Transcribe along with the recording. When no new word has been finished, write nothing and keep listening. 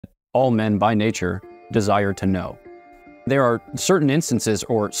all men by nature desire to know. There are certain instances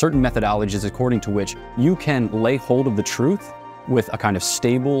or certain methodologies according to which you can lay hold of the truth with a kind of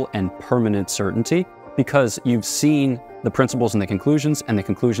stable and permanent certainty because you've seen the principles and the conclusions and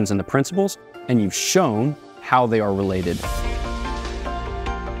the principles, and you've shown how they are related.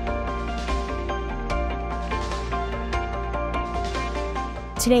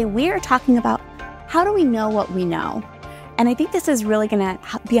 Today we are talking about how do we know what we know? And I think this is really going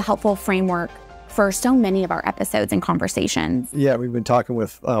to be a helpful framework for so many of our episodes and conversations. Yeah, we've been talking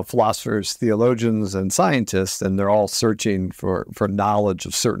with philosophers, theologians, and scientists, and they're all searching for knowledge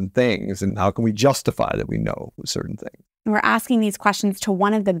of certain things, and how can we justify that we know certain things? And we're asking these questions to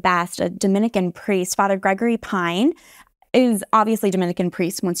one of the best, a Dominican priest, Father Gregory Pine. Is obviously Dominican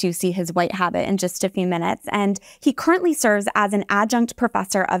priest once you see his white habit in just a few minutes. And he currently serves as an adjunct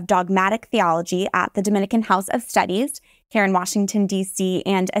professor of dogmatic theology at the Dominican House of Studies here in Washington, D.C.,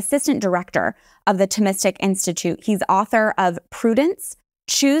 and assistant director of the Thomistic Institute. He's author of Prudence,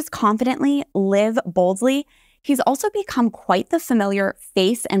 Choose Confidently, Live Boldly. He's also become quite the familiar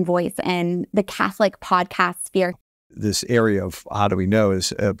face and voice in the Catholic podcast sphere. This area of how do we know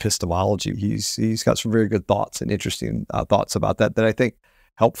is epistemology. He's got some very good thoughts and interesting thoughts about that I think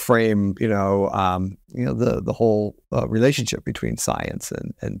help frame the whole relationship between science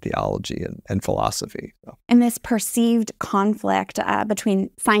and theology and philosophy. So. And this perceived conflict between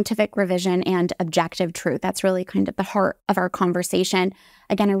scientific revision and objective truth, that's really kind of the heart of our conversation.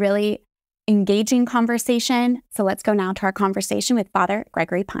 Again, a really engaging conversation. So let's go now to our conversation with Father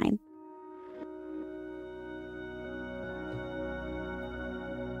Gregory Pine.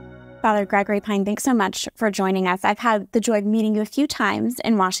 Father Gregory Pine, thanks so much for joining us. I've had the joy of meeting you a few times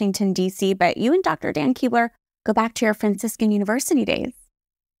in Washington, D.C., but you and Dr. Dan Keebler go back to your Franciscan University days.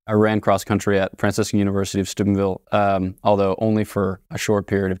 I ran cross-country at Franciscan University of Steubenville, although only for a short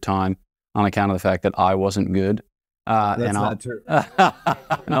period of time on account of the fact that I wasn't good. That's not true.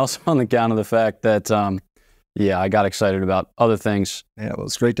 And also on account of the fact that, I got excited about other things. Yeah, well,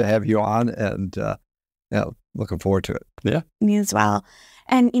 it's great to have you on, and looking forward to it. Yeah. Me as well.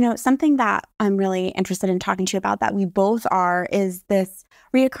 And, something that I'm really interested in talking to you about that we both are is this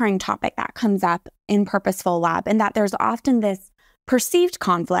reoccurring topic that comes up in Purposeful Lab, and that there's often this perceived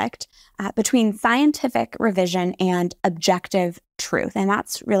conflict between scientific revision and objective truth. And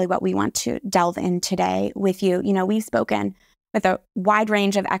that's really what we want to delve in today with you. We've spoken with a wide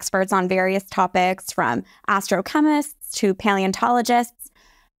range of experts on various topics, from astrochemists to paleontologists.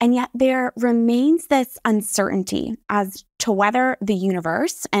 And yet there remains this uncertainty as to whether the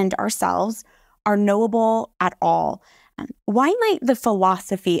universe and ourselves are knowable at all. Why might the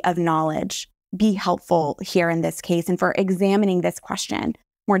philosophy of knowledge be helpful here in this case and for examining this question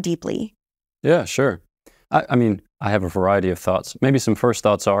more deeply? Yeah, sure. I mean, I have a variety of thoughts. Maybe some first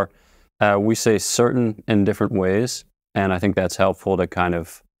thoughts are, we say certain in different ways, and I think that's helpful to kind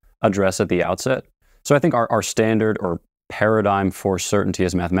of address at the outset. So I think our standard or paradigm for certainty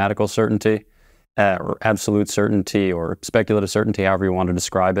is mathematical certainty, or absolute certainty, or speculative certainty, however you want to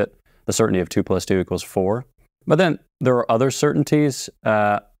describe it, the certainty of 2 + 2 = 4. But then there are other certainties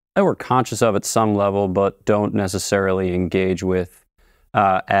that we're conscious of at some level, but don't necessarily engage with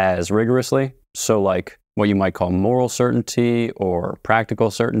as rigorously. So like what you might call moral certainty or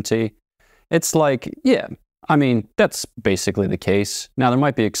practical certainty. It's like, that's basically the case. Now, there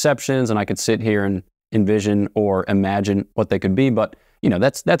might be exceptions, and I could sit here and envision or imagine what they could be, but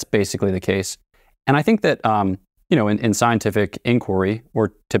that's basically the case. And I think that in scientific inquiry, we're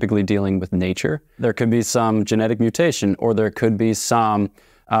typically dealing with nature. There could be some genetic mutation, or there could be some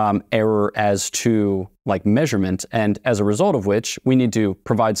error as to like measurement, and as a result of which we need to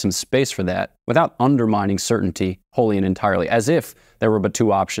provide some space for that without undermining certainty wholly and entirely, as if there were but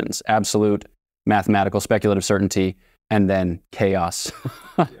two options: absolute mathematical speculative certainty and then chaos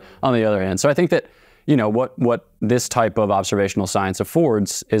on the other hand. So I think that what this type of observational science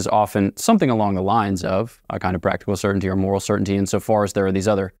affords is often something along the lines of a kind of practical certainty or moral certainty, insofar as there are these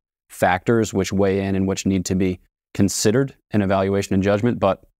other factors which weigh in and which need to be considered in evaluation and judgment.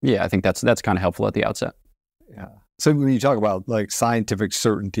 But I think that's kind of helpful at the outset. Yeah. So when you talk about like scientific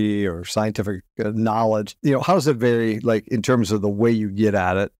certainty or scientific knowledge, how does it vary, like in terms of the way you get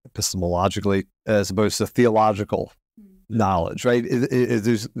at it epistemologically as opposed to theological knowledge, right?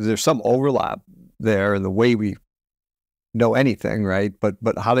 There's some overlap there in the way we know anything, right? But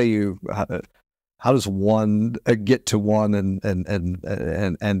how does one get to one and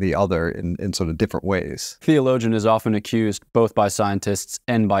the other in sort of different ways? Theologian is often accused, both by scientists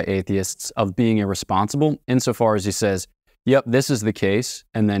and by atheists, of being irresponsible, insofar as he says, yep, this is the case.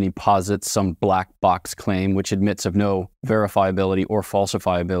 And then he posits some black box claim, which admits of no verifiability or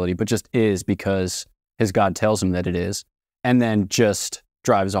falsifiability, but just is because his God tells him that it is. And then just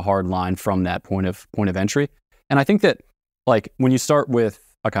drives a hard line from that point of entry. And I think that, like, when you start with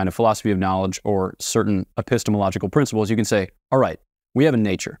a kind of philosophy of knowledge or certain epistemological principles, you can say, all right, we have a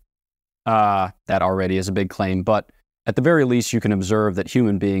nature. That already is a big claim, but at the very least, you can observe that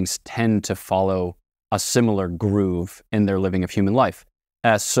human beings tend to follow a similar groove in their living of human life.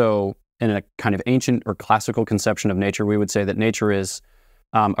 So in a kind of ancient or classical conception of nature, we would say that nature is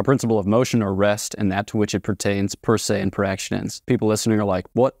a principle of motion or rest, and that to which it pertains per se and per accidens. People listening are like,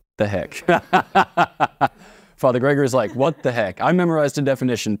 what the heck? Father Gregory is like, what the heck? I memorized a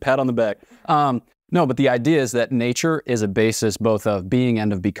definition, pat on the back. No, but the idea is that nature is a basis both of being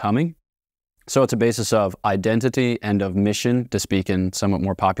and of becoming. So it's a basis of identity and of mission, to speak in somewhat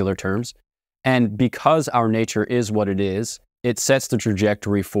more popular terms. And because our nature is what it is, it sets the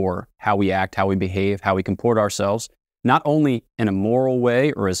trajectory for how we act, how we behave, how we comport ourselves, not only in a moral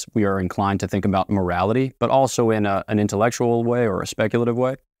way, or as we are inclined to think about morality, but also in an intellectual way or a speculative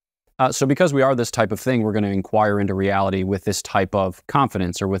way. So because we are this type of thing, we're going to inquire into reality with this type of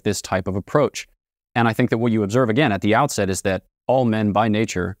confidence or with this type of approach. And I think that what you observe, again, at the outset is that all men by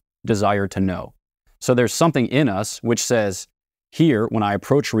nature desire to know. So there's something in us which says, here, when I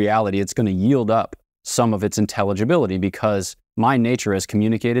approach reality, it's going to yield up some of its intelligibility because my nature has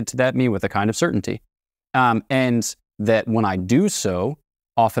communicated to me with a kind of certainty. And that when I do so,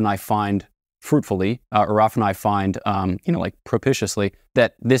 often I find fruitfully, or often I find, like propitiously,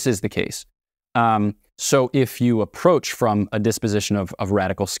 that this is the case. So if you approach from a disposition of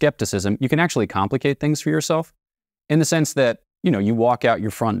radical skepticism, you can actually complicate things for yourself in the sense that, you walk out your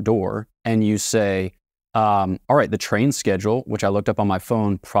front door and you say, all right, the train schedule, which I looked up on my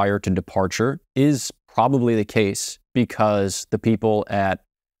phone prior to departure, is probably the case because the people at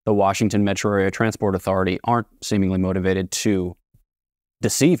the Washington Metro Area Transport Authority aren't seemingly motivated to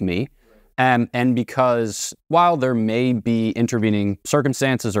deceive me. And because while there may be intervening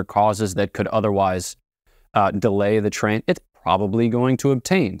circumstances or causes that could otherwise delay the train, it's probably going to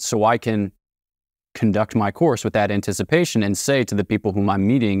obtain. So I can conduct my course with that anticipation and say to the people whom I'm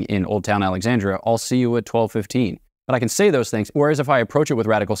meeting in Old Town Alexandria, I'll see you at 12:15. But I can say those things. Whereas if I approach it with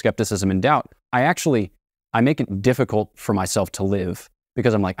radical skepticism and doubt, I make it difficult for myself to live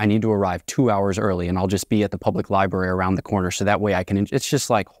because I'm like, I need to arrive 2 hours early and I'll just be at the public library around the corner. So that way I can, it's just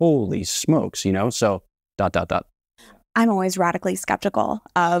like, holy smokes, so ... I'm always radically skeptical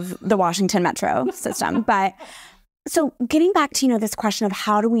of the Washington Metro system. But so getting back to, this question of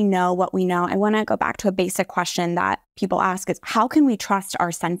how do we know what we know, I want to go back to a basic question that people ask is, how can we trust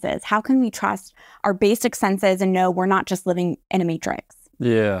our senses? How can we trust our basic senses and know we're not just living in a matrix?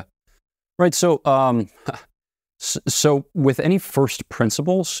 Yeah. Right. So, so with any first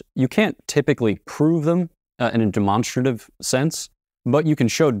principles, you can't typically prove them in a demonstrative sense, but you can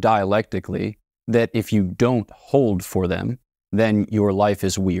show dialectically that if you don't hold for them, then your life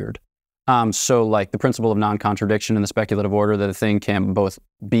is weird. So like the principle of non-contradiction in the speculative order, that a thing can both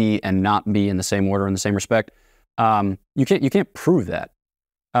be and not be in the same order in the same respect, you can't prove that.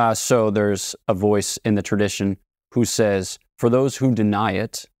 So there's a voice in the tradition who says, for those who deny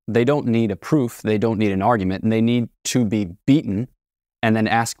it, they don't need a proof, they don't need an argument, and they need to be beaten and then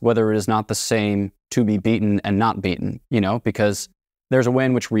ask whether it is not the same to be beaten and not beaten, because there's a way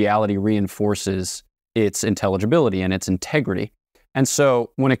in which reality reinforces its intelligibility and its integrity. And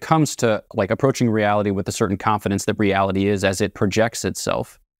so when it comes to like approaching reality with a certain confidence that reality is as it projects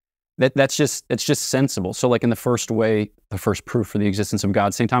itself, it's just sensible. So like in the first proof for the existence of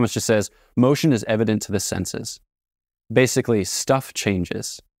God, St. Thomas just says, motion is evident to the senses. Basically, stuff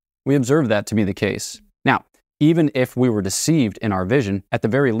changes. We observe that to be the case. Now, even if we were deceived in our vision, at the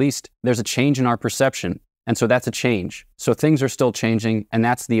very least, there's a change in our perception. And so that's a change. So things are still changing, and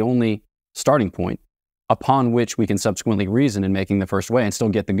that's the only starting point upon which we can subsequently reason in making the first way and still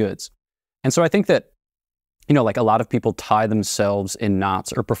get the goods. And so I think that, like a lot of people tie themselves in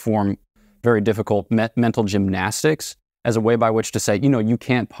knots or perform very difficult mental gymnastics as a way by which to say, you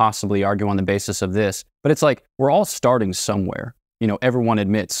can't possibly argue on the basis of this. But it's like, we're all starting somewhere. Everyone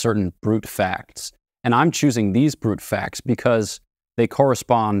admits certain brute facts. And I'm choosing these brute facts because they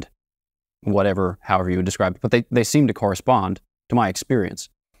correspond, however you would describe it, but they seem to correspond to my experience.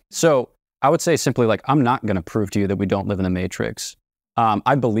 So I would say simply like, I'm not going to prove to you that we don't live in the matrix.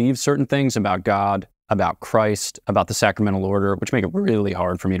 I believe certain things about God, about Christ, about the sacramental order, which make it really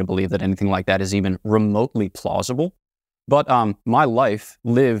hard for me to believe that anything like that is even remotely plausible. But my life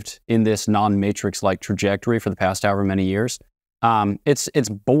lived in this non-matrix-like trajectory for the past however many years. It's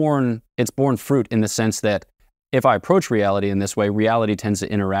borne fruit in the sense that if I approach reality in this way, reality tends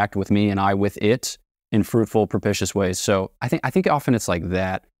to interact with me and I with it in fruitful, propitious ways. So I think often it's like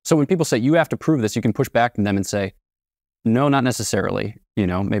that. So when people say, you have to prove this, you can push back on them and say, no, not necessarily.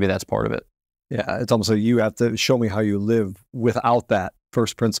 Maybe that's part of it. Yeah, it's almost like you have to show me how you live without that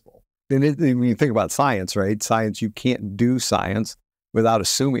first principle. And when you think about science, right? Science, you can't do science without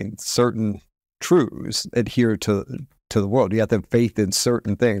assuming certain truths adhere to the world. You have to have faith in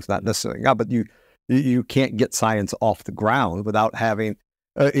certain things, not necessarily God, but you can't get science off the ground without having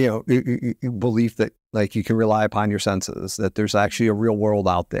belief that like you can rely upon your senses, that there's actually a real world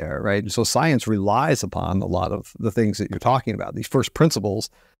out there, right? So science relies upon a lot of the things that you're talking about, these first principles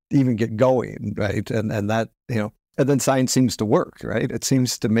to even get going, right? And that, and then science seems to work, right? It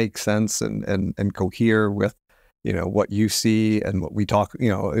seems to make sense and cohere with, what you see and what we talk,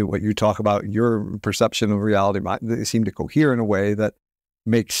 what you talk about, your perception of reality. They seem to cohere in a way that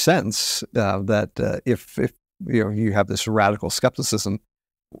makes sense, that if you have this radical skepticism,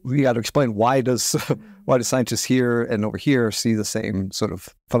 we got to explain why do scientists here and over here see the same sort of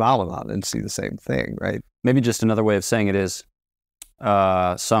phenomenon and see the same thing, right? Maybe just another way of saying it is,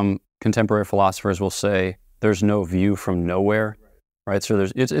 some contemporary philosophers will say there's no view from nowhere, right? So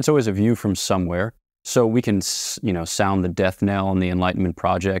it's always a view from somewhere. So we can sound the death knell on the Enlightenment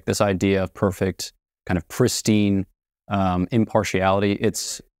project. This idea of perfect, kind of pristine impartiality.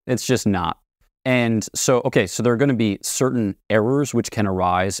 It's just not. And so, so there are going to be certain errors which can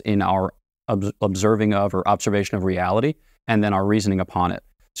arise in our observing of or observation of reality, and then our reasoning upon it.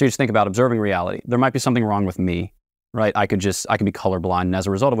 So you just think about observing reality. There might be something wrong with me, right? I could be colorblind, and as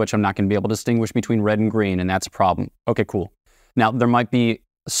a result of which, I'm not going to be able to distinguish between red and green, and that's a problem. Okay, cool. Now, there might be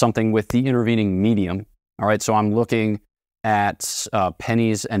something with the intervening medium, all right? So I'm looking at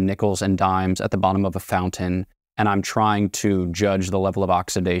pennies and nickels and dimes at the bottom of a fountain, and I'm trying to judge the level of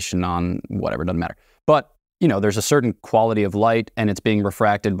oxidation on whatever, doesn't matter. But, there's a certain quality of light and it's being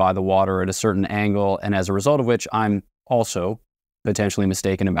refracted by the water at a certain angle, and as a result of which I'm also potentially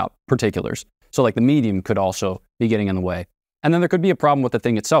mistaken about particulars. So like the medium could also be getting in the way. And then there could be a problem with the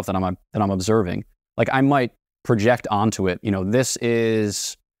thing itself that I'm observing. Like I might project onto it, this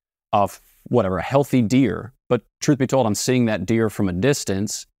is a healthy deer, but truth be told, I'm seeing that deer from a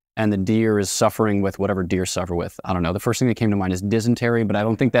distance, and the deer is suffering with whatever deer suffer with. I don't know. The first thing that came to mind is dysentery, but I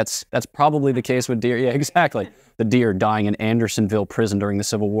don't think that's probably the case with deer. Yeah, exactly. The deer dying in Andersonville prison during the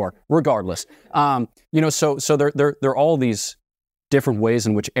Civil War. Regardless, so there are all these different ways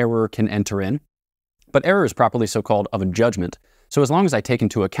in which error can enter in, but error is properly so-called of a judgment. So as long as I take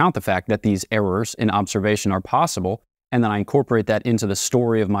into account the fact that these errors in observation are possible, and then I incorporate that into the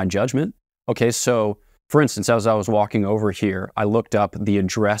story of my judgment. Okay, so for instance, as I was walking over here, I looked up the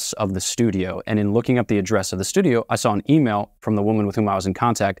address of the studio. And in looking up the address of the studio, I saw an email from the woman with whom I was in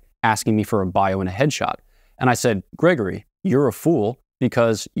contact asking me for a bio and a headshot. And I said, Gregory, you're a fool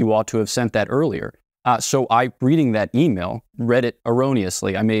because you ought to have sent that earlier. So I, reading that email, read it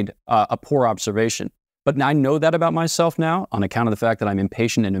erroneously. I made a poor observation. But I know that about myself now on account of the fact that I'm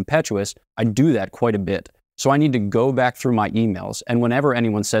impatient and impetuous. I do that quite a bit. So I need to go back through my emails, and whenever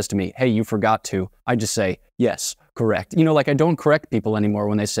anyone says to me, hey, you forgot to, I just say, yes, correct. I don't correct people anymore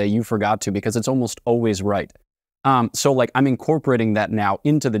when they say you forgot to, because it's almost always right. So I'm incorporating that now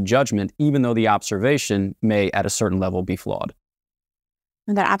into the judgment, even though the observation may at a certain level be flawed.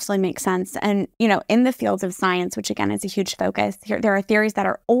 That absolutely makes sense. And, in the fields of science, which again is a huge focus, there are theories that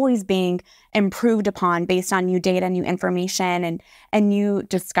are always being improved upon based on new data, new information, and new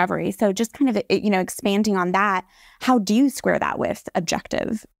discovery. So just kind of, expanding on that, how do you square that with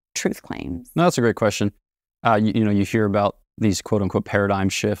objective truth claims? No, that's a great question. You hear about these quote unquote paradigm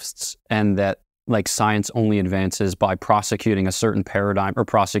shifts, and that science only advances by prosecuting a certain paradigm or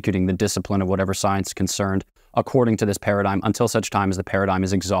prosecuting the discipline of whatever science is concerned according to this paradigm until such time as the paradigm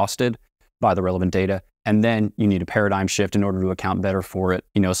is exhausted by the relevant data. And then you need a paradigm shift in order to account better for it,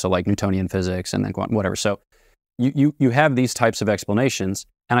 so like Newtonian physics and then whatever. So you have these types of explanations.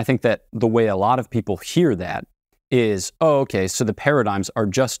 And I think that the way a lot of people hear that is, so the paradigms are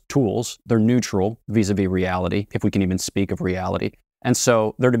just tools. They're neutral vis-a-vis reality, if we can even speak of reality. And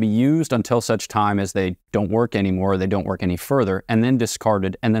so they're to be used until such time as they don't work anymore, or they don't work any further, and then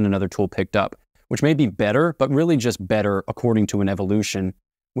discarded, and then another tool picked up, which may be better, but really just better according to an evolution,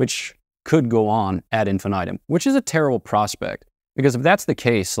 which could go on ad infinitum, which is a terrible prospect. Because if that's the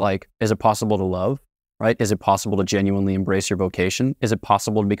case, is it possible to love, right? Is it possible to genuinely embrace your vocation? Is it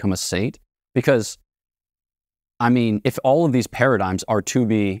possible to become a saint? Because, if all of these paradigms are to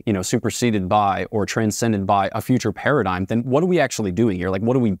be, superseded by or transcended by a future paradigm, then what are we actually doing here?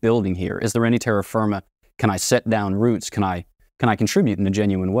 What are we building here? Is there any terra firma? Can I set down roots? Can I contribute in a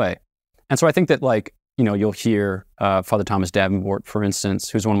genuine way? And so I think that you'll hear Father Thomas Davenport, for instance,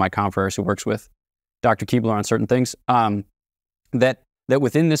 who's one of my confreres who works with Dr. Keebler on certain things, that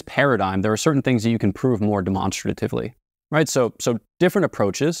within this paradigm, there are certain things that you can prove more demonstratively, right? So different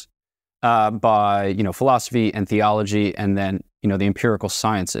approaches by, philosophy and theology and then, the empirical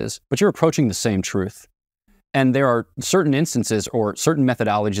sciences, but you're approaching the same truth. And there are certain instances or certain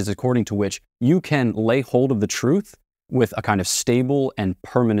methodologies according to which you can lay hold of the truth with a kind of stable and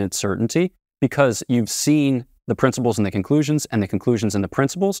permanent certainty because you've seen the principles and the conclusions and the conclusions and the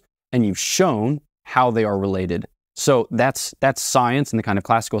principles, and you've shown how they are related. So that's science in the kind of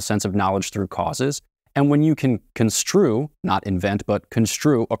classical sense of knowledge through causes. And when you can construe, not invent, but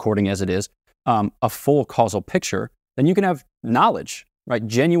construe according as it is, a full causal picture, then you can have knowledge, right?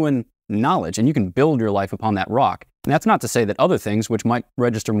 Genuine knowledge, and you can build your life upon that rock. And that's not to say that other things, which might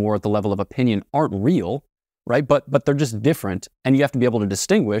register more at the level of opinion, aren't real, right? But they're just different, and you have to be able to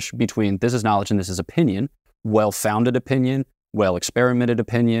distinguish between this is knowledge and this is opinion, well-founded opinion, well-experimented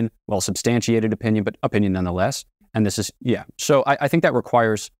opinion, well-substantiated opinion, but opinion nonetheless. And this is, So I think that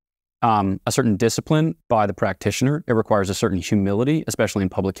requires a certain discipline by the practitioner. It requires a certain humility, especially in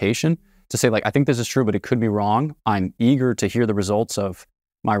publication, to say, I think this is true, but it could be wrong. I'm eager to hear the results of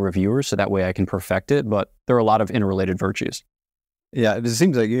my reviewers so that way I can perfect it. But there are a lot of interrelated virtues. Yeah, it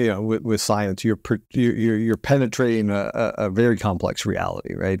seems like with science, you're penetrating a very complex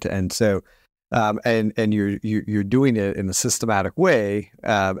reality, right? And so, and you're doing it in a systematic way,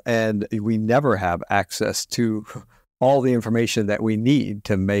 and we never have access to all the information that we need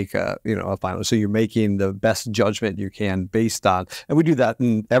to make a final. So you're making the best judgment you can based on, and we do that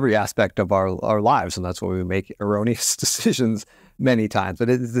in every aspect of our lives, and that's why we make erroneous decisions many times. But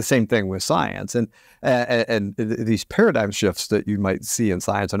it's the same thing with science, and these paradigm shifts that you might see in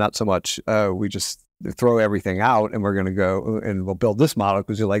science are not so much we just throw everything out and we're going to go and we'll build this model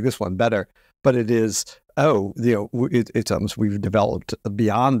because you like this one better. But it is, it's almost we've developed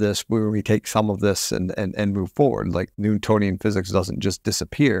beyond this where we take some of this and move forward. Like Newtonian physics doesn't just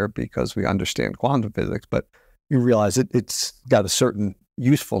disappear because we understand quantum physics, but you realize it's got a certain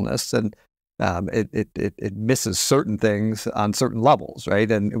usefulness and it misses certain things on certain levels,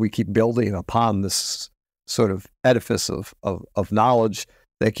 right? And we keep building upon this sort of edifice of knowledge,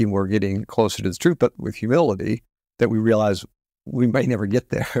 thinking we're getting closer to the truth, but with humility that we realize we might never get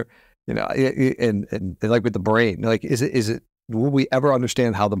there. And like with the brain, is it will we ever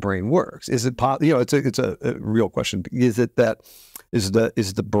understand how the brain works? Is it it's a real question. Is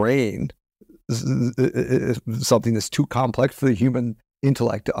the brain something that's too complex for the human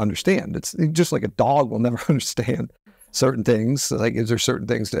intellect to understand? It's just like a dog will never understand certain things. Is there certain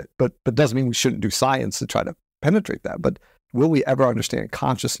things but doesn't mean we shouldn't do science to try to penetrate that. But will we ever understand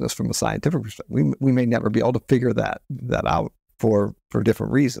consciousness from a scientific perspective? We may never be able to figure that out for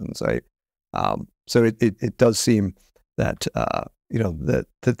different reasons, right? So it does seem that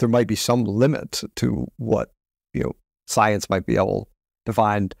that there might be some limit to what science might be able to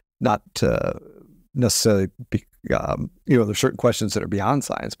find, not to necessarily be, there's certain questions that are beyond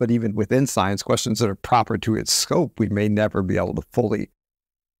science, but even within science, questions that are proper to its scope, we may never be able to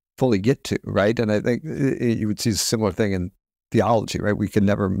fully get to, right? And I think you would see a similar thing in theology, right? We can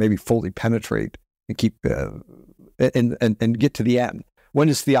never maybe fully penetrate and keep and get to the end. When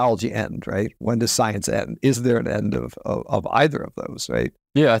does theology end, right? When does science end? Is there an end of either of those, right?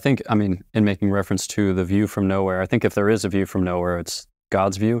 Yeah, I think, in making reference to the view from nowhere, I think if there is a view from nowhere, it's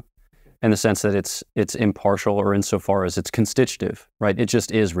God's view, in the sense that it's impartial, or insofar as it's constitutive, right? It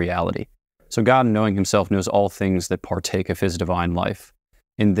just is reality. So God, knowing himself, knows all things that partake of his divine life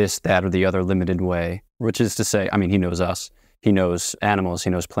in this, that, or the other limited way, which is to say, he knows us. He knows animals, he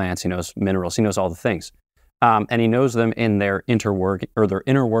knows plants, he knows minerals, he knows all the things. And he knows them in their their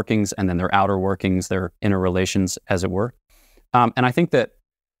inner workings and then their outer workings, their inner relations, as it were. And I think that,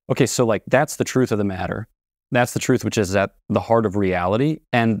 so that's the truth of the matter. That's the truth which is at the heart of reality.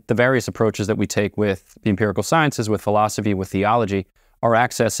 And the various approaches that we take with the empirical sciences, with philosophy, with theology, are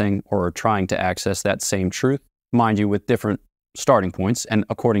accessing or trying to access that same truth, mind you, with different starting points and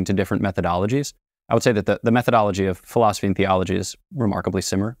according to different methodologies. I would say that the methodology of philosophy and theology is remarkably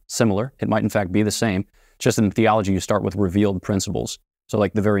similar. It might in fact be the same. Just in theology, you start with revealed principles. So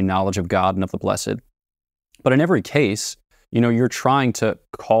the very knowledge of God and of the blessed. But in every case, you're trying to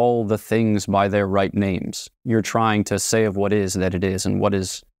call the things by their right names. You're trying to say of what is that it is, and what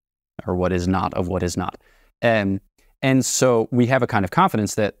is not of what is not. And so we have a kind of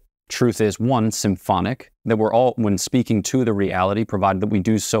confidence that truth is, one, symphonic, that we're all, when speaking to the reality, provided that we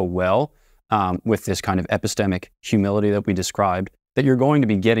do so well, with this kind of epistemic humility that we described, that you're going to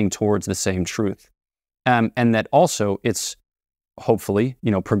be getting towards the same truth. And that also it's hopefully,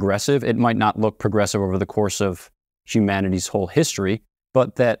 progressive. It might not look progressive over the course of humanity's whole history,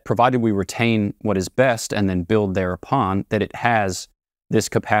 but that provided we retain what is best and then build thereupon, that it has this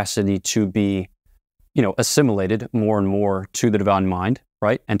capacity to be, assimilated more and more to the divine mind,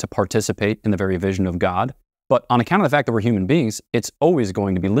 right? And to participate in the very vision of God. But on account of the fact that we're human beings, it's always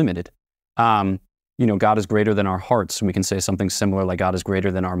going to be limited. God is greater than our hearts. We can say something similar like God is greater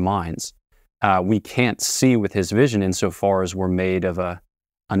than our minds. We can't see with his vision insofar as we're made of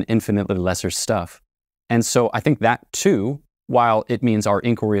an infinitely lesser stuff. And so I think that too, while it means our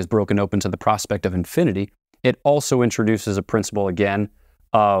inquiry is broken open to the prospect of infinity, it also introduces a principle again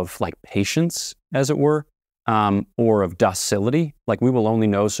of like patience, as it were, or of docility. Like we will only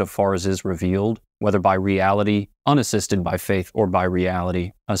know so far as is revealed, whether by reality unassisted by faith or by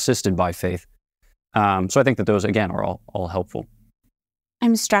reality assisted by faith. So I think that those, again, are all helpful.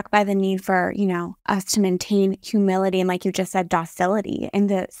 I'm struck by the need for, us to maintain humility and, like you just said, docility in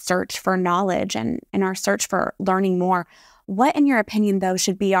the search for knowledge and in our search for learning more. What, in your opinion, though,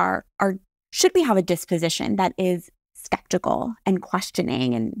 should we have a disposition that is skeptical and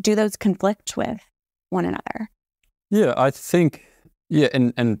questioning, and do those conflict with one another? Yeah, I think,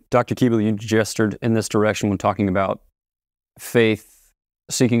 and Dr. Keeble, you gestured in this direction when talking about faith,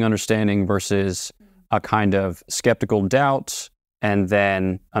 seeking understanding versus a kind of skeptical doubt, and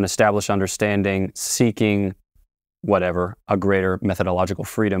then an established understanding, seeking whatever, a greater methodological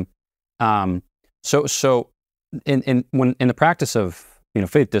freedom. So in the practice of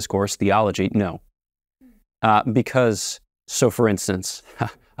faith discourse, theology, no. Because, so for instance,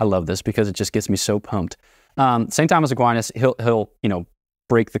 I love this because it just gets me so pumped. St. Thomas Aquinas, he'll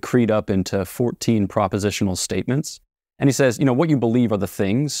break the creed up into 14 propositional statements. And he says, what you believe are the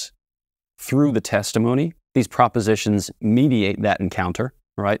things through the testimony. These propositions mediate that encounter,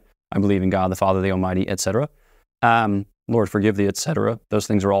 right? I believe in God, the Father, the Almighty, etc. Lord, forgive thee, etc. Those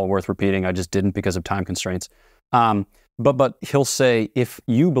things are all worth repeating. I just didn't because of time constraints. But he'll say, if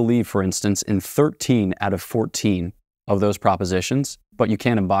you believe, for instance, in 13 out of 14 of those propositions, but you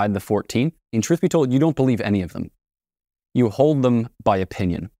can't abide the 14th, in truth be told, you don't believe any of them. You hold them by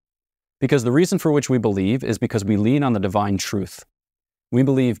opinion. Because the reason for which we believe is because we lean on the divine truth. We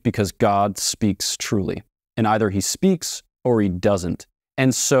believe because God speaks truly. And either he speaks or he doesn't.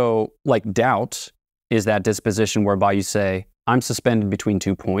 And so, like doubt is that disposition whereby you say, I'm suspended between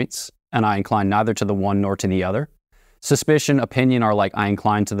 2 points, and I incline neither to the one nor to the other. Suspicion, opinion are like, I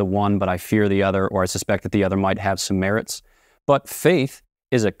incline to the one, but I fear the other, or I suspect that the other might have some merits. But faith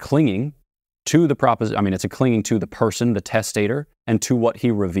is a clinging to the proposition. It's a clinging to the person, the testator, and to what he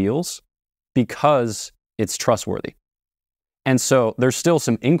reveals, because it's trustworthy. And so there's still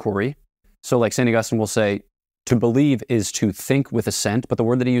some inquiry. So like St. Augustine will say, to believe is to think with assent, but the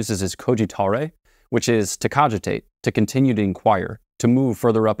word that he uses is cogitare, which is to cogitate, to continue to inquire, to move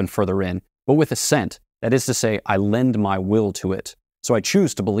further up and further in, but with assent. That is to say, I lend my will to it. So I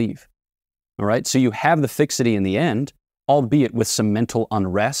choose to believe. All right? So you have the fixity in the end, albeit with some mental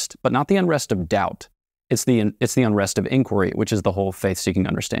unrest, but not the unrest of doubt. It's the unrest of inquiry, which is the whole faith-seeking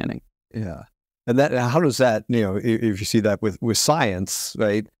understanding. Yeah. And that, how does that, if you see that with science,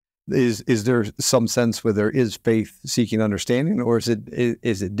 right? Is there some sense where there is faith-seeking understanding, or is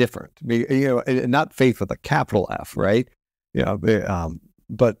it different? Not faith with a capital F, right?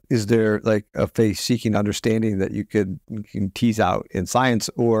 But is there like a faith-seeking understanding that you can tease out in science?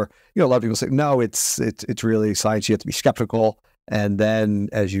 Or, a lot of people say, no, it's really science. You have to be skeptical. And then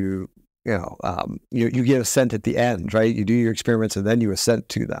as you get assent at the end, right? You do your experiments and then you assent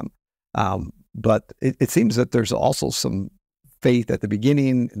to them. But it seems that there's also some faith at the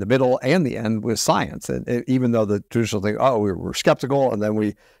beginning, in the middle, and the end with science. And even though the traditional thing, we're skeptical, and then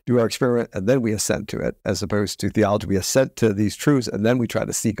we do our experiment, and then we assent to it, as opposed to theology, we assent to these truths, and then we try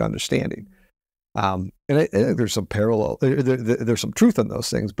to seek understanding. And I think there's some parallel, there's some truth in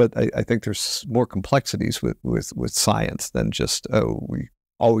those things, but I think there's more complexities with science than just, we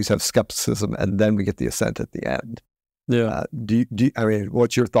always have skepticism, and then we get the assent at the end. Yeah.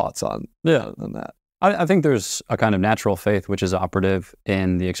 What's your thoughts on that? I think there's a kind of natural faith which is operative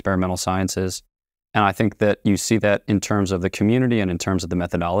in the experimental sciences. And I think that you see that in terms of the community and in terms of the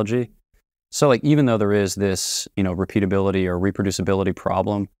methodology. So like, even though there is this, repeatability or reproducibility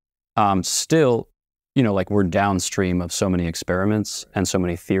problem, still, we're downstream of so many experiments and so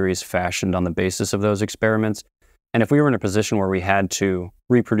many theories fashioned on the basis of those experiments. And if we were in a position where we had to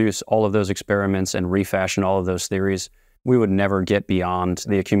reproduce all of those experiments and refashion all of those theories, we would never get beyond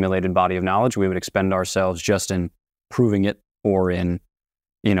the accumulated body of knowledge. We would expend ourselves just in proving it or in,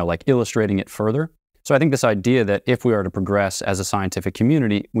 illustrating it further. So I think this idea that if we are to progress as a scientific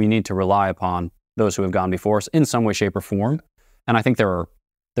community, we need to rely upon those who have gone before us in some way, shape, or form. And I think there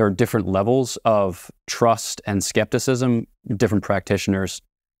are different levels of trust and skepticism. Different practitioners,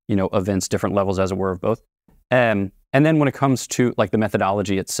 evince different levels, as it were, of both. And then when it comes to like the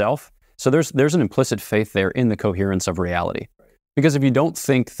methodology itself, so there's an implicit faith there in the coherence of reality. Because if you don't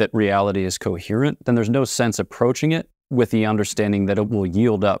think that reality is coherent, then there's no sense approaching it with the understanding that it will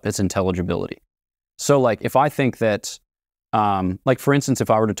yield up its intelligibility. So like if I think that, like for instance, if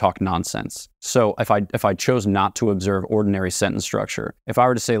I were to talk nonsense, so if I chose not to observe ordinary sentence structure, if I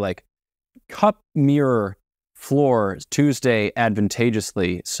were to say like, cup, mirror, floor, Tuesday,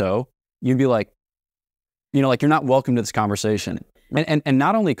 advantageously so, you'd be like, like you're not welcome to this conversation. And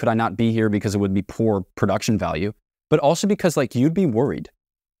not only could I not be here because it would be poor production value, but also because like you'd be worried.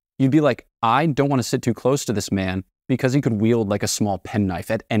 You'd be like, I don't want to sit too close to this man because he could wield like a small penknife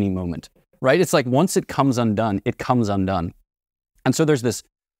at any moment, right? It's like once it comes undone, it comes undone. And so there's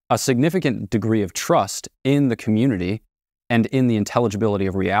a significant degree of trust in the community and in the intelligibility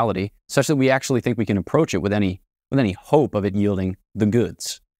of reality, such that we actually think we can approach it with any hope of it yielding the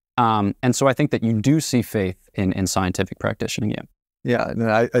goods. And so I think that you do see faith in scientific practitioning. Yeah, no,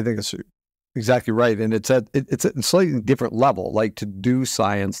 I think it's exactly right. And it's at a slightly different level. Like to do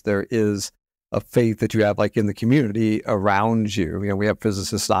science, there is a faith that you have like in the community around you. We have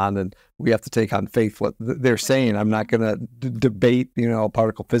physicists on and we have to take on faith what they're saying. I'm not going to debate, a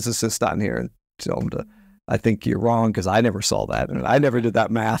particle physicist on here and tell them to, I think you're wrong because I never saw that. And I never did that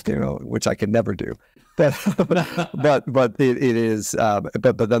math, which I can never do. But it is,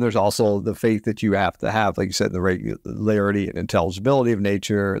 but then there's also the faith that you have to have, like you said, the regularity and intelligibility of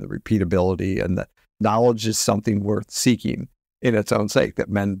nature, the repeatability, and the knowledge is something worth seeking in its own sake, that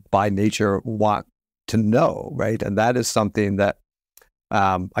men by nature want to know, right? And that is something that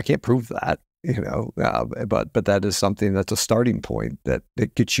I can't prove that, but that is something that's a starting point that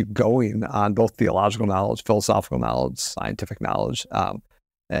gets you going on both theological knowledge, philosophical knowledge, scientific knowledge.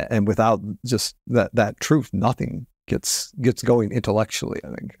 And without just that truth, nothing gets going intellectually,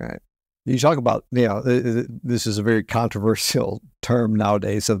 I think. Right? You talk about, this is a very controversial term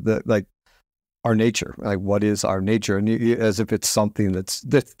nowadays of our nature. Like, what is our nature? And as if it's something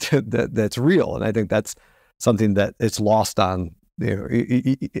that's real. And I think that's something that it's lost on.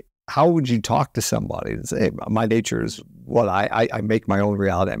 How would you talk to somebody and say, my nature is what I make my own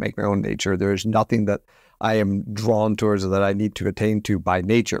reality. I make my own nature. There's nothing that I am drawn towards or that I need to attain to by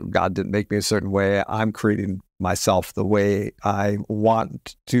nature. God didn't make me a certain way. I'm creating myself the way I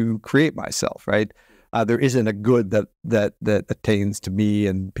want to create myself, right? There isn't a good that attains to me,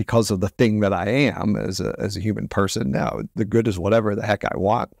 and because of the thing that I am as a human person. Now, the good is whatever the heck I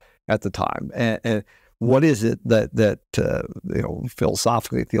want at the time. And what is it that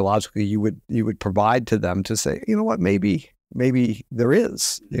philosophically, theologically, you would provide to them to say, what, maybe there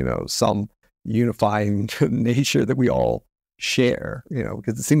is, some unifying nature that we all share,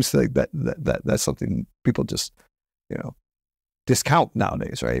 because it seems like that's something people just, discount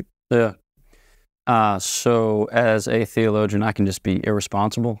nowadays, right? Yeah. So as a theologian, I can just be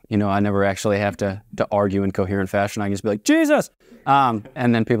irresponsible. I never actually have to argue in coherent fashion. I can just be like, Jesus! And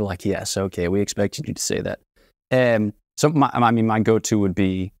then people are like, yes, okay, we expected you to say that. So my go-to would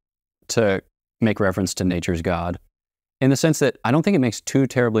be to make reference to nature's God, in the sense that I don't think it makes too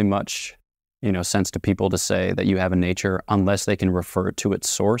terribly much sense to people to say that you have a nature unless they can refer to its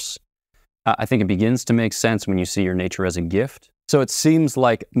source. I think it begins to make sense when you see your nature as a gift. So it seems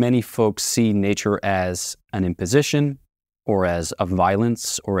like many folks see nature as an imposition, or as a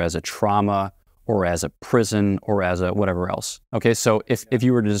violence, or as a trauma, or as a prison, or as a whatever else. Okay, so if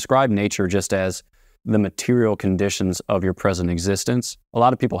you were to describe nature just as the material conditions of your present existence, a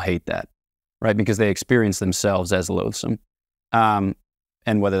lot of people hate that, right? Because they experience themselves as loathsome.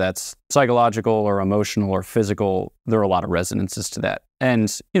 And whether that's psychological or emotional or physical, there are a lot of resonances to that.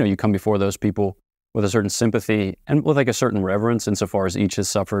 And, you come before those people with a certain sympathy and with like a certain reverence insofar as each has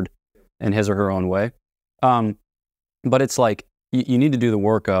suffered in his or her own way. But it's like, you need to do the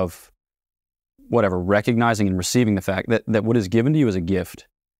work of recognizing and receiving the fact that what is given to you is a gift.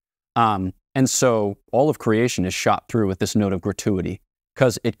 And so all of creation is shot through with this note of gratuity,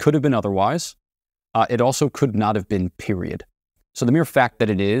 because it could have been otherwise. It also could not have been, period. So the mere fact that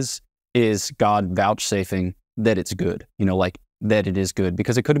it is God vouchsafing that it's good, that it is good,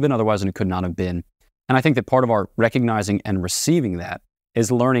 because it could have been otherwise and it could not have been. And I think that part of our recognizing and receiving that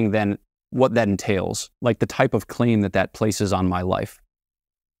is learning then what that entails, like the type of claim that places on my life.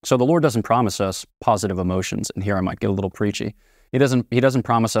 So the Lord doesn't promise us positive emotions, and here I might get a little preachy. He doesn't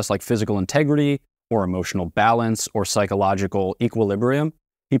promise us like physical integrity or emotional balance or psychological equilibrium.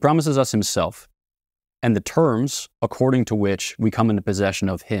 He promises us himself. And the terms according to which we come into possession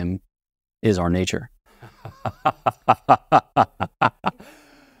of him is our nature.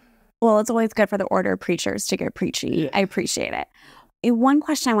 Well, it's always good for the order of preachers to get preachy. I appreciate it. One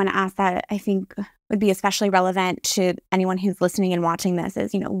question I want to ask that I think would be especially relevant to anyone who's listening and watching this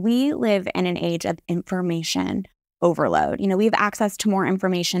is, we live in an age of information overload. We have access to more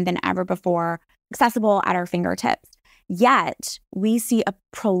information than ever before, accessible at our fingertips. Yet we see a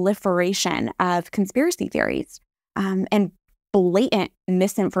proliferation of conspiracy theories and blatant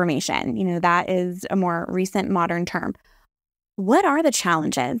misinformation. That is a more recent modern term. What are the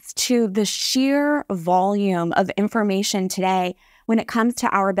challenges to the sheer volume of information today when it comes to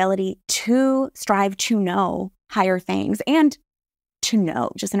our ability to strive to know higher things and to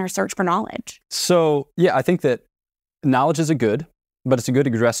know just in our search for knowledge? So, yeah, I think that knowledge is a good, but it's a good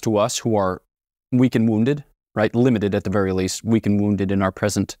addressed to us who are weak and wounded, right? Limited at the very least, weak and wounded in our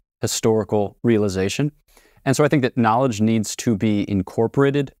present historical realization. And so I think that knowledge needs to be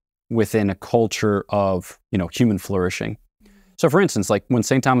incorporated within a culture of, human flourishing. So for instance, like when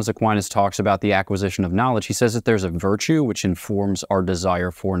St. Thomas Aquinas talks about the acquisition of knowledge, he says that there's a virtue which informs our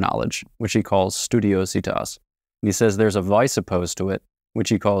desire for knowledge, which he calls studiositas. And he says there's a vice opposed to it, which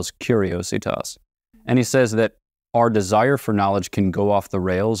he calls curiositas. And he says that our desire for knowledge can go off the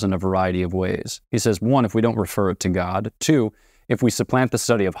rails in a variety of ways. He says, 1, if we don't refer it to God. 2, if we supplant the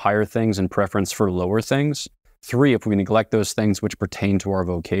study of higher things in preference for lower things. 3, if we neglect those things which pertain to our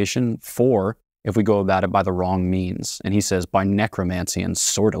vocation. 4, if we go about it by the wrong means. And he says, by necromancy and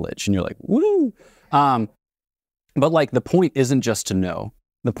sortilege. And you're like, woo! But like the point isn't just to know.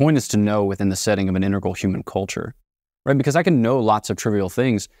 The point is to know within the setting of an integral human culture, right? Because I can know lots of trivial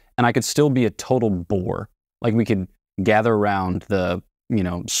things and I could still be a total bore. Like we could gather around the,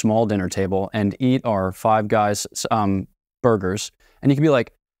 small dinner table and eat our Five Guys burgers. And you could be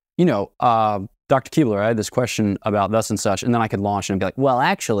like, Dr. Keebler, I had this question about thus and such, and then I could launch and be like, well,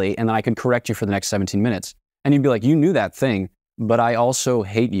 actually, and then I could correct you for the next 17 minutes. And you'd be like, you knew that thing, but I also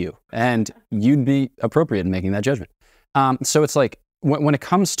hate you. And you'd be appropriate in making that judgment. So it's like, when it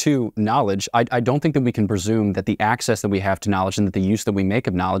comes to knowledge, I don't think that we can presume that the access that we have to knowledge and that the use that we make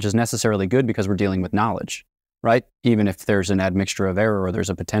of knowledge is necessarily good because we're dealing with knowledge, right? Even if there's an admixture of error or there's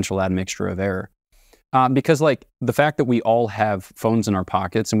a potential admixture of error. Because like the fact that we all have phones in our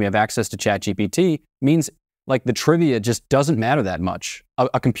pockets and we have access to ChatGPT means like the trivia just doesn't matter that much.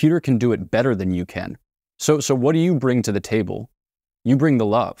 A computer can do it better than you can. So what do you bring to the table? You bring the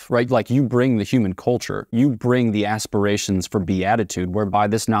love, right? Like you bring the human culture. You bring the aspirations for beatitude, whereby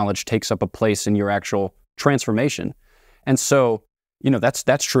this knowledge takes up a place in your actual transformation. And so,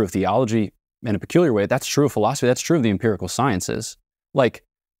 that's true of theology in a peculiar way. That's true of philosophy. That's true of the empirical sciences. Like,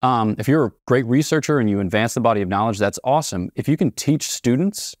 if you're a great researcher and you advance the body of knowledge, that's awesome. If you can teach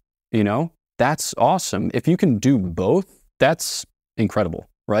students, that's awesome. If you can do both, that's incredible,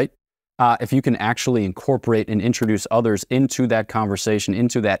 right? If you can actually incorporate and introduce others into that conversation,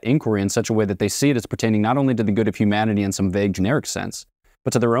 into that inquiry in such a way that they see it as pertaining not only to the good of humanity in some vague generic sense,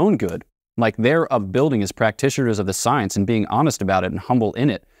 but to their own good, like they're upbuilding as practitioners of the science and being honest about it and humble in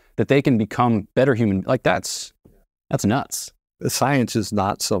it, that they can become better human, like that's nuts. Science is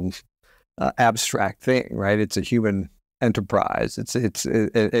not some abstract thing, right? It's a human enterprise.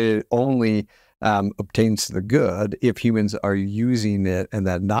 It only obtains the good if humans are using it and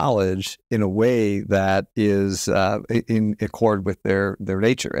that knowledge in a way that is in accord with their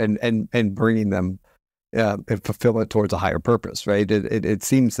nature and bringing them fulfillment towards a higher purpose, right? It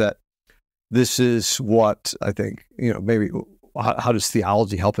seems that this is what I think, maybe how does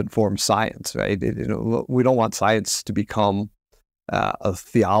theology help inform science, right? We don't want science to become of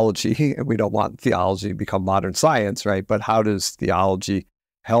theology, and we don't want theology to become modern science, right? But how does theology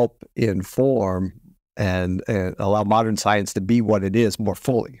help inform and allow modern science to be what it is more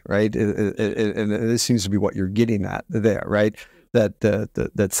fully, right? And this seems to be what you're getting at there, right?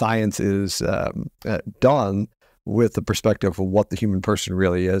 That science is done with the perspective of what the human person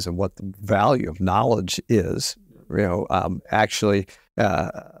really is and what the value of knowledge is, actually.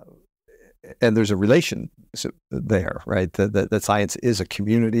 And there's a relation there, right? That science is a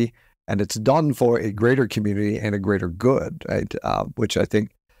community and it's done for a greater community and a greater good, right? Which I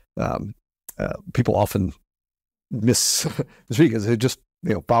think people often miss because they just,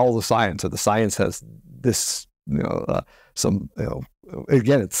 follow the science, or the science has this,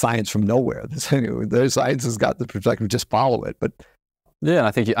 again, it's science from nowhere. Their science has got the perspective, just follow it. But yeah,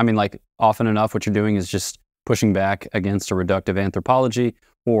 I think, often enough what you're doing is just pushing back against a reductive anthropology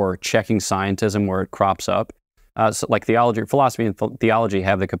or checking scientism where it crops up. So like philosophy and theology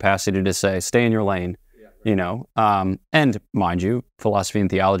have the capacity to say, stay in your lane, and mind you, philosophy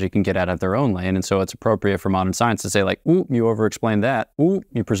and theology can get out of their own lane. And so it's appropriate for modern science to say like, ooh, you over-explained that. Ooh,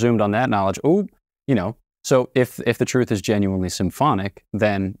 you presumed on that knowledge. Ooh, So if the truth is genuinely symphonic,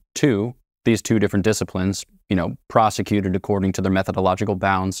 then these two different disciplines, prosecuted according to their methodological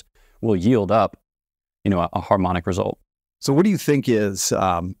bounds, will yield up, a harmonic result. So what do you think is,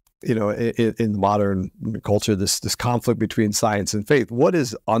 in modern culture, this conflict between science and faith? What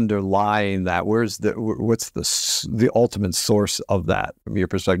is underlying that? What's the ultimate source of that from your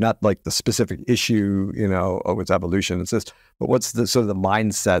perspective? Not like the specific issue, it's evolution, it's this, but what's the sort of the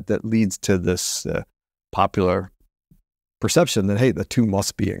mindset that leads to this popular perception that, hey, the two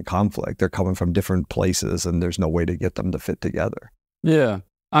must be in conflict. They're coming from different places and there's no way to get them to fit together. Yeah.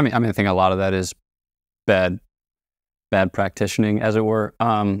 I think a lot of that is bad practicing, as it were,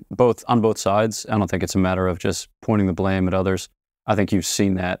 on both sides. I don't think it's a matter of just pointing the blame at others. I think you've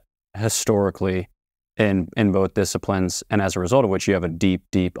seen that historically in both disciplines, and as a result of which you have a deep,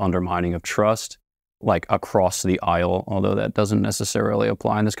 deep undermining of trust, like across the aisle, although that doesn't necessarily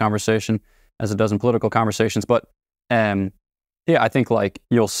apply in this conversation as it does in political conversations. But I think like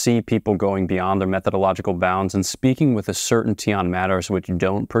you'll see people going beyond their methodological bounds and speaking with a certainty on matters which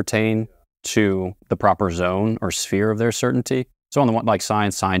don't pertain to the proper zone or sphere of their certainty. So on the one, like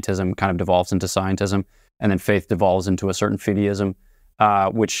scientism kind of devolves into scientism, and then faith devolves into a certain fideism,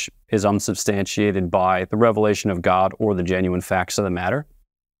 which is unsubstantiated by the revelation of God or the genuine facts of the matter.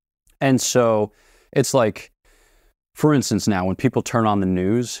 And so it's like, for instance, now when people turn on the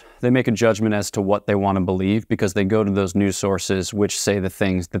news, they make a judgment as to what they want to believe because they go to those news sources which say the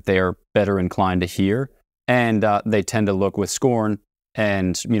things that they are better inclined to hear, and they tend to look with scorn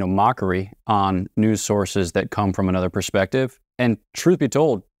and mockery on news sources that come from another perspective. And truth be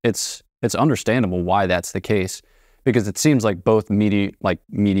told, it's understandable why that's the case, because it seems like both media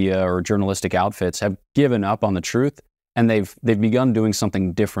or journalistic outfits have given up on the truth, and they've begun doing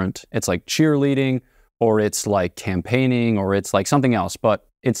something different. It's like cheerleading, or it's like campaigning, or it's like something else. But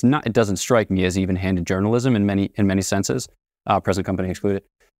it's not. It doesn't strike me as even-handed journalism in many senses, present company excluded.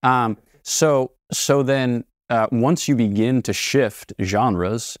 So then. Once you begin to shift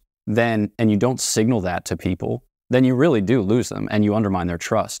genres, and you don't signal that to people, then you really do lose them and you undermine their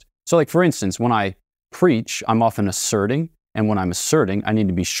trust. So like, for instance, when I preach, I'm often asserting, and when I'm asserting, I need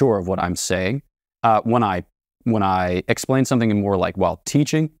to be sure of what I'm saying. When I explain something more like while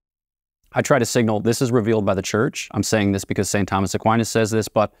teaching, I try to signal this is revealed by the church. I'm saying this because St. Thomas Aquinas says this,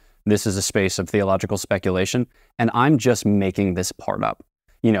 but this is a space of theological speculation, and I'm just making this part up.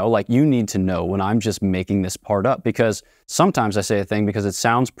 You need to know when I'm just making this part up, because sometimes I say a thing because it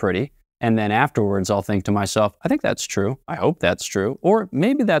sounds pretty, and then afterwards I'll think to myself, I think that's true. I hope that's true. Or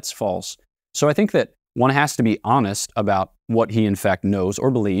maybe that's false. So I think that one has to be honest about what he in fact knows or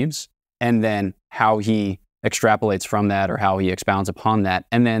believes, and then how he extrapolates from that or how he expounds upon that,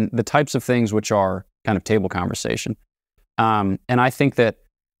 and then the types of things which are kind of table conversation. And I think that,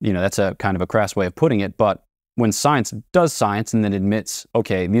 that's a kind of a crass way of putting it, but when science does science and then admits,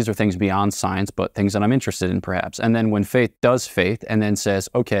 okay, these are things beyond science, but things that I'm interested in perhaps. And then when faith does faith and then says,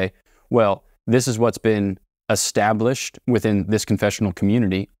 okay, well, this is what's been established within this confessional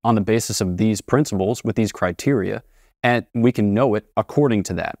community on the basis of these principles with these criteria, and we can know it according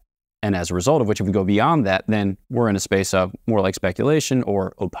to that. And as a result of which, if we go beyond that, then we're in a space of more like speculation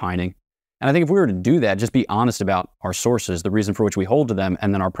or opining. And I think if we were to do that, just be honest about our sources, the reason for which we hold to them,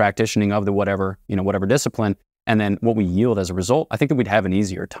 and then our practicing of the whatever discipline, and then what we yield as a result, I think that we'd have an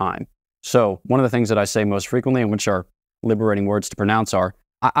easier time. So one of the things that I say most frequently, and which are liberating words to pronounce, are,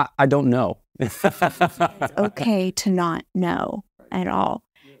 I don't know. It's okay to not know at all.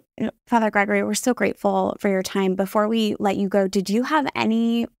 Father Gregory, we're so grateful for your time. Before we let you go, did you have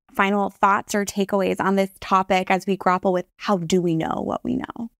any final thoughts or takeaways on this topic as we grapple with how do we know what we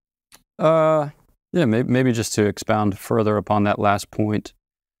know? Maybe just to expound further upon that last point.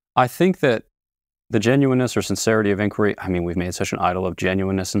 I think that the genuineness or sincerity of inquiry, we've made such an idol of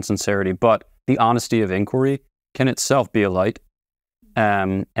genuineness and sincerity, but the honesty of inquiry can itself be a light,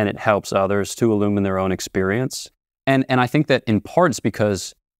 and it helps others to illumine their own experience. And I think that in part it's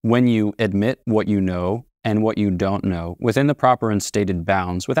because when you admit what you know and what you don't know within the proper and stated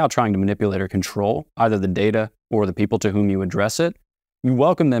bounds, without trying to manipulate or control either the data or the people to whom you address it, you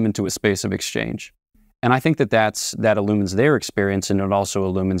welcome them into a space of exchange. And I think that illumines their experience, and it also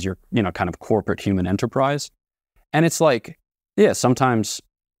illumines your, kind of corporate human enterprise. And it's like, sometimes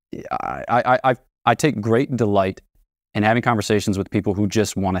I take great delight in having conversations with people who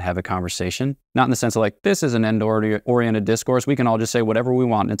just want to have a conversation, not in the sense of like, this is an end-oriented discourse. We can all just say whatever we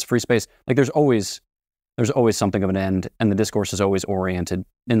want. And it's free space. Like there's always something of an end, and the discourse is always oriented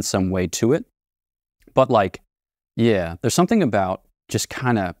in some way to it. But there's something about just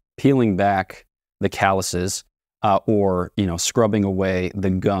kind of peeling back the calluses or, scrubbing away the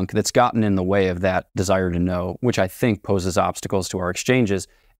gunk that's gotten in the way of that desire to know, which I think poses obstacles to our exchanges.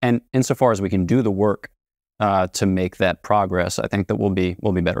 And insofar as we can do the work to make that progress, I think that we'll be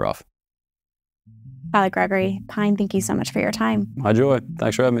better off. Father Gregory Pine, thank you so much for your time. My joy.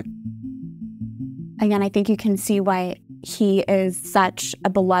 Thanks for having me. Again, I think you can see why he is such a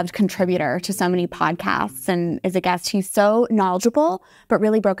beloved contributor to so many podcasts, and as a guest, he's so knowledgeable, but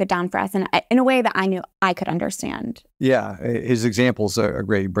really broke it down for us in a way that I knew I could understand. Yeah, his examples are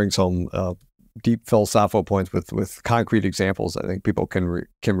great. He brings home deep philosophical points with concrete examples I think people can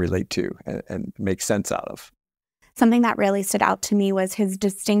relate to and make sense out of. Something that really stood out to me was his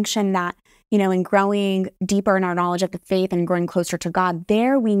distinction that, in growing deeper in our knowledge of the faith and growing closer to God,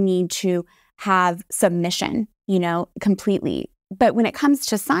 there we need to have submission, completely. But when it comes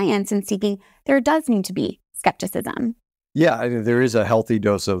to science and seeking, there does need to be skepticism. Yeah, there is a healthy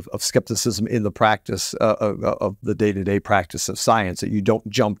dose of skepticism in the practice of the day-to-day practice of science, that you don't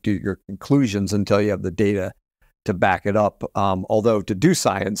jump to your conclusions until you have the data to back it up. Although to do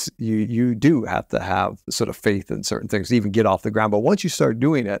science, you do have to have sort of faith in certain things to even get off the ground. But once you start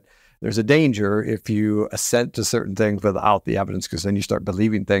doing it, there's a danger if you assent to certain things without the evidence, because then you start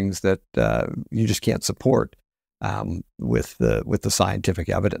believing things that you just can't support with the scientific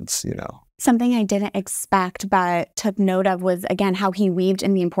evidence. Something I didn't expect but took note of was, again, how he weaved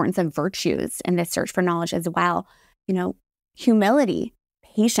in the importance of virtues in this search for knowledge as well. Humility,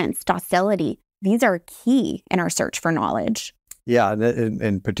 patience, docility. These are key in our search for knowledge. Yeah,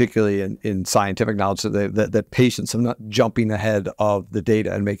 and particularly in scientific knowledge, that patience of not jumping ahead of the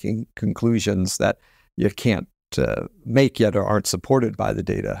data and making conclusions that you can't make yet or aren't supported by the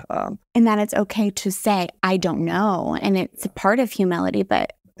data. And that it's okay to say, I don't know. And it's a part of humility,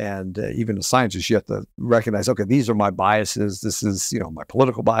 but... And even as scientists, you have to recognize, okay, these are my biases. This is, my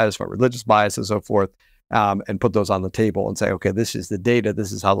political bias, my religious bias, and so forth. And put those on the table and say, okay, this is the data.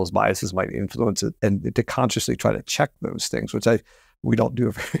 This is how those biases might influence it, and to consciously try to check those things, which we don't do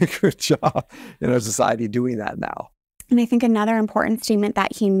a very good job in our society doing that now. And I think another important statement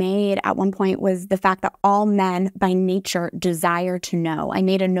that he made at one point was the fact that all men by nature desire to know. I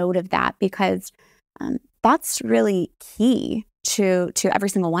made a note of that because that's really key to every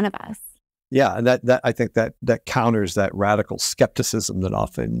single one of us. Yeah, and that I think that counters that radical skepticism that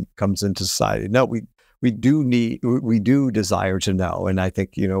often comes into society. No, we do desire to know. And I think,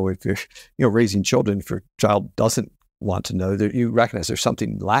 if you're, raising children, if your child doesn't want to know, that you recognize there's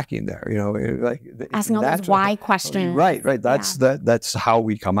something lacking there, like asking all those why questions. Right. That's how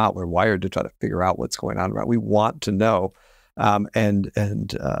we come out. We're wired to try to figure out what's going on around. We want to know. And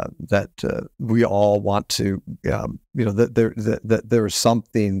that we all want to, that there is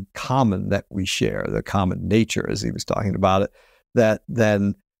something common that we share, the common nature, as he was talking about it, that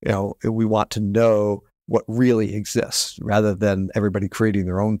then, we want to know what really exists rather than everybody creating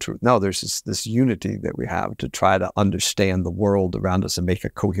their own truth. No, there's this unity that we have to try to understand the world around us and make a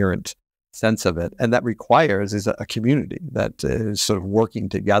coherent sense of it. And that requires is a community that is sort of working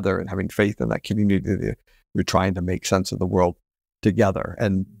together and having faith in that community. We're trying to make sense of the world together,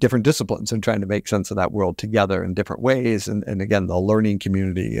 and different disciplines and trying to make sense of that world together in different ways. And again, the learning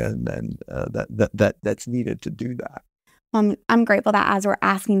community and that's needed to do that. I'm grateful that as we're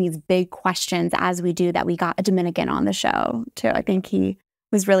asking these big questions as we do, that we got a Dominican on the show too. I think he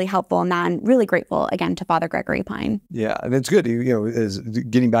was really helpful in that, and really grateful again to Father Gregory Pine. Yeah, and it's good, is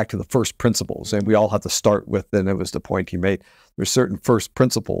getting back to the first principles, and we all have to start with, and it was the point he made, there's certain first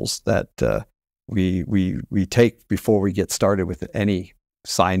principles that we take before we get started with any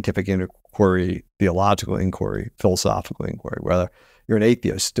scientific inquiry, theological inquiry, philosophical inquiry. Whether you're an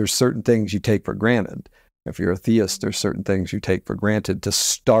atheist, there's certain things you take for granted. If you're a theist, there's certain things you take for granted to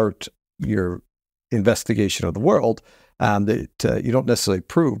start your investigation of the world that you don't necessarily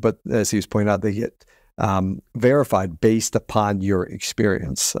prove, but as he was pointing out, they get verified based upon your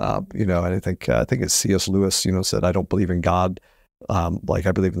experience. And I think it's C.S. Lewis, said, I don't believe in God like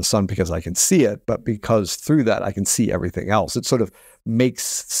I believe in the sun because I can see it, but because through that I can see everything else. It sort of makes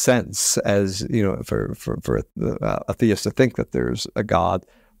sense as, for a theist to think that there's a God.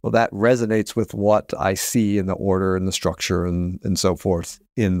 Well, that resonates with what I see in the order and the structure and so forth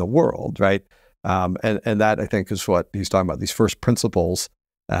in the world, right? And that, I think, is what he's talking about. These first principles,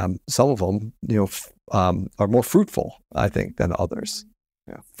 some of them, are more fruitful, I think, than others.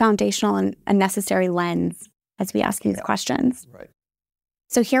 Yeah. Foundational and a necessary lens as we ask these questions. Right.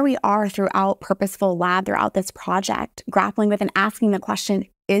 So here we are throughout Purposeful Lab, throughout this project, grappling with and asking the question,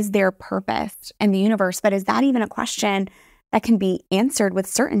 is there purpose in the universe? But is that even a question that can be answered with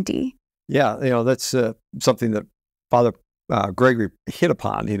certainty? Yeah, that's something that Father Gregory hit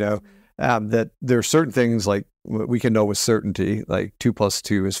upon, that there are certain things like we can know with certainty, like 2 +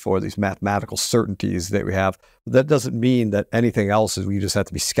 2 is 4, these mathematical certainties that we have. That doesn't mean that anything else is, we just have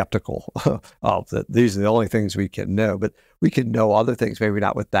to be skeptical of that. These are the only things we can know, but we can know other things, maybe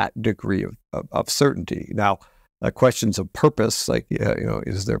not with that degree of certainty. Now, questions of purpose, like,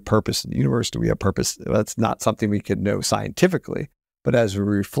 is there purpose in the universe? Do we have purpose? That's not something we can know scientifically. But as we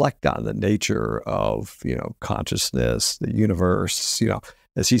reflect on the nature of, consciousness, the universe,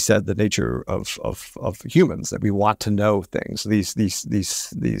 as he said, the nature of humans, that we want to know things,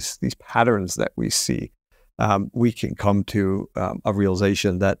 these patterns that we see, we can come to a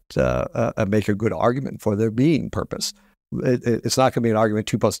realization that make a good argument for there being purpose. It's not going to be an argument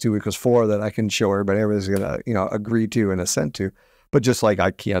 2 + 2 = 4 that I can show everybody's going to agree to and assent to. But just like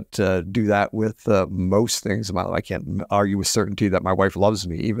I can't do that with most things in my life, I can't argue with certainty that my wife loves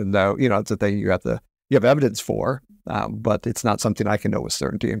me, even though it's a thing you have evidence for. But it's not something I can know with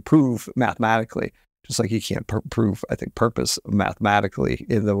certainty and prove mathematically, just like you can't prove, I think, purpose mathematically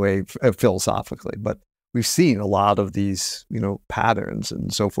in the way philosophically. But we've seen a lot of these, patterns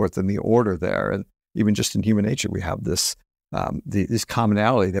and so forth in the order there. And even just in human nature, we have this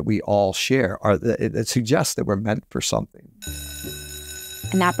commonality that we all share. It suggests that we're meant for something.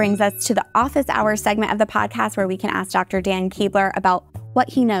 And that brings us to the office hours segment of the podcast, where we can ask Dr. Dan Keebler about what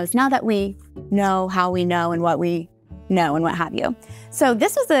he knows now that we know how we know and what we know and what have you. So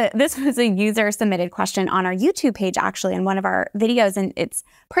this was a user submitted question on our YouTube page, actually, in one of our videos. And it's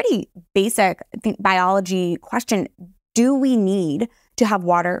pretty basic, I think, biology question. Do we need to have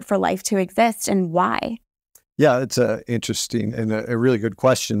water for life to exist, and why? Yeah, it's interesting and a really good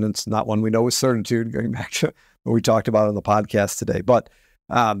question. It's not one we know with certitude, going back to what we talked about on the podcast today. But,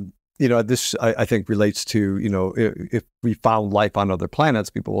 this, I think, relates to, if we found life on other planets,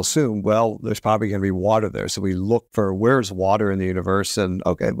 people will assume, well, there's probably going to be water there. So we look for where's water in the universe. And,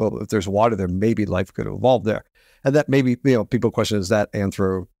 okay, well, if there's water there, maybe life could evolve there. And that maybe, people question, is that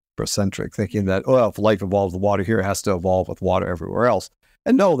anthropocentric, thinking that, well, if life evolves with water here, it has to evolve with water everywhere else.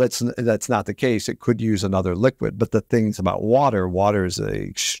 And no, that's not the case. It could use another liquid. But the things about water is an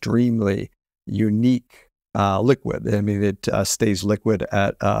extremely unique liquid. I mean, it stays liquid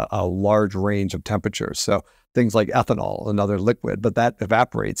at a large range of temperatures. So things like ethanol, another liquid, but that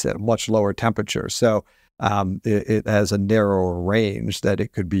evaporates at a much lower temperature. So it has a narrower range that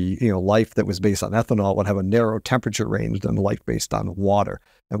it could be, life that was based on ethanol would have a narrow temperature range than life based on water.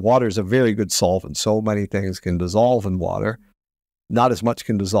 And water is a very good solvent. So many things can dissolve in water. Not as much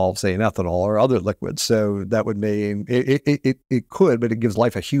can dissolve, say, in ethanol or other liquids. So that would mean it could, but it gives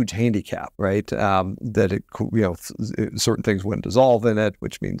life a huge handicap, right? That it, certain things wouldn't dissolve in it,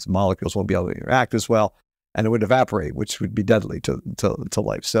 which means molecules won't be able to interact as well, and it would evaporate, which would be deadly to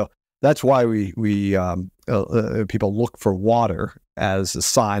life. So that's why we people look for water as a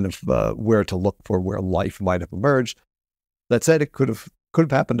sign of where to look for where life might have emerged. That said, it could have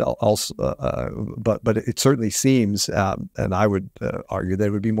happened also, but it certainly seems, and I would argue that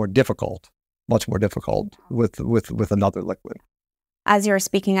it would be more difficult, much more difficult with another liquid. As you're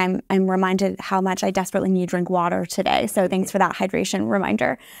speaking, I'm reminded how much I desperately need to drink water today. So thanks for that hydration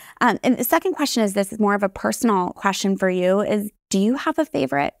reminder. And the second question is, this is more of a personal question for you, is do you have a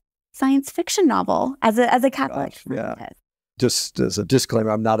favorite science fiction novel as a Catholic? Gosh, yeah. Just as a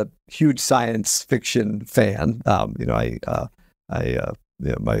disclaimer, I'm not a huge science fiction fan. I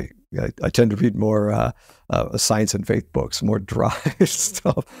tend to read more science and faith books, more dry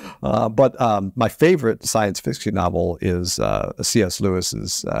stuff. But my favorite science fiction novel is C.S.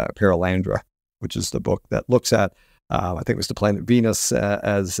 Lewis's Perelandra, which is the book that looks at, I think it was the planet Venus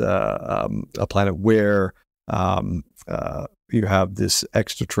as a planet where you have this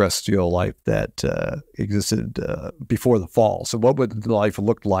extraterrestrial life that existed before the fall. So what would life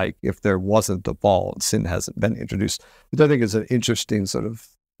look like if there wasn't the fall and sin hasn't been introduced? Which I think is an interesting sort of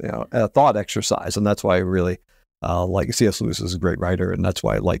thought exercise. And that's why I really like C.S. Lewis is a great writer. And that's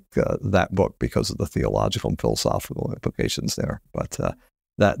why I like that book, because of the theological and philosophical implications there. But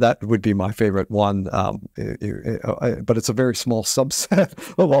that would be my favorite one. But it's a very small subset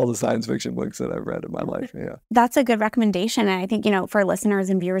of all the science fiction books that I've read in my life. Yeah, that's a good recommendation. And I think, for listeners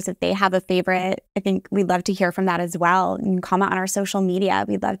and viewers, if they have a favorite, I think we'd love to hear from that as well. And comment on our social media.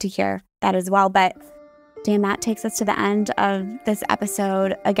 We'd love to hear that as well. But Dan, that takes us to the end of this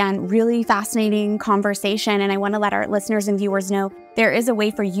episode. Again, really fascinating conversation. And I want to let our listeners and viewers know there is a way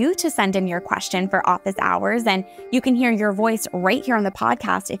for you to send in your question for office hours. And you can hear your voice right here on the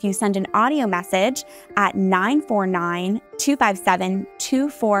podcast if you send an audio message at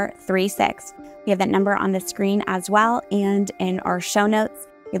 949-257-2436. We have that number on the screen as well and in our show notes.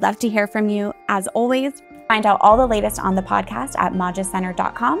 We'd love to hear from you. As always, find out all the latest on the podcast at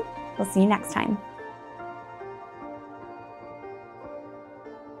majacenter.com. We'll see you next time.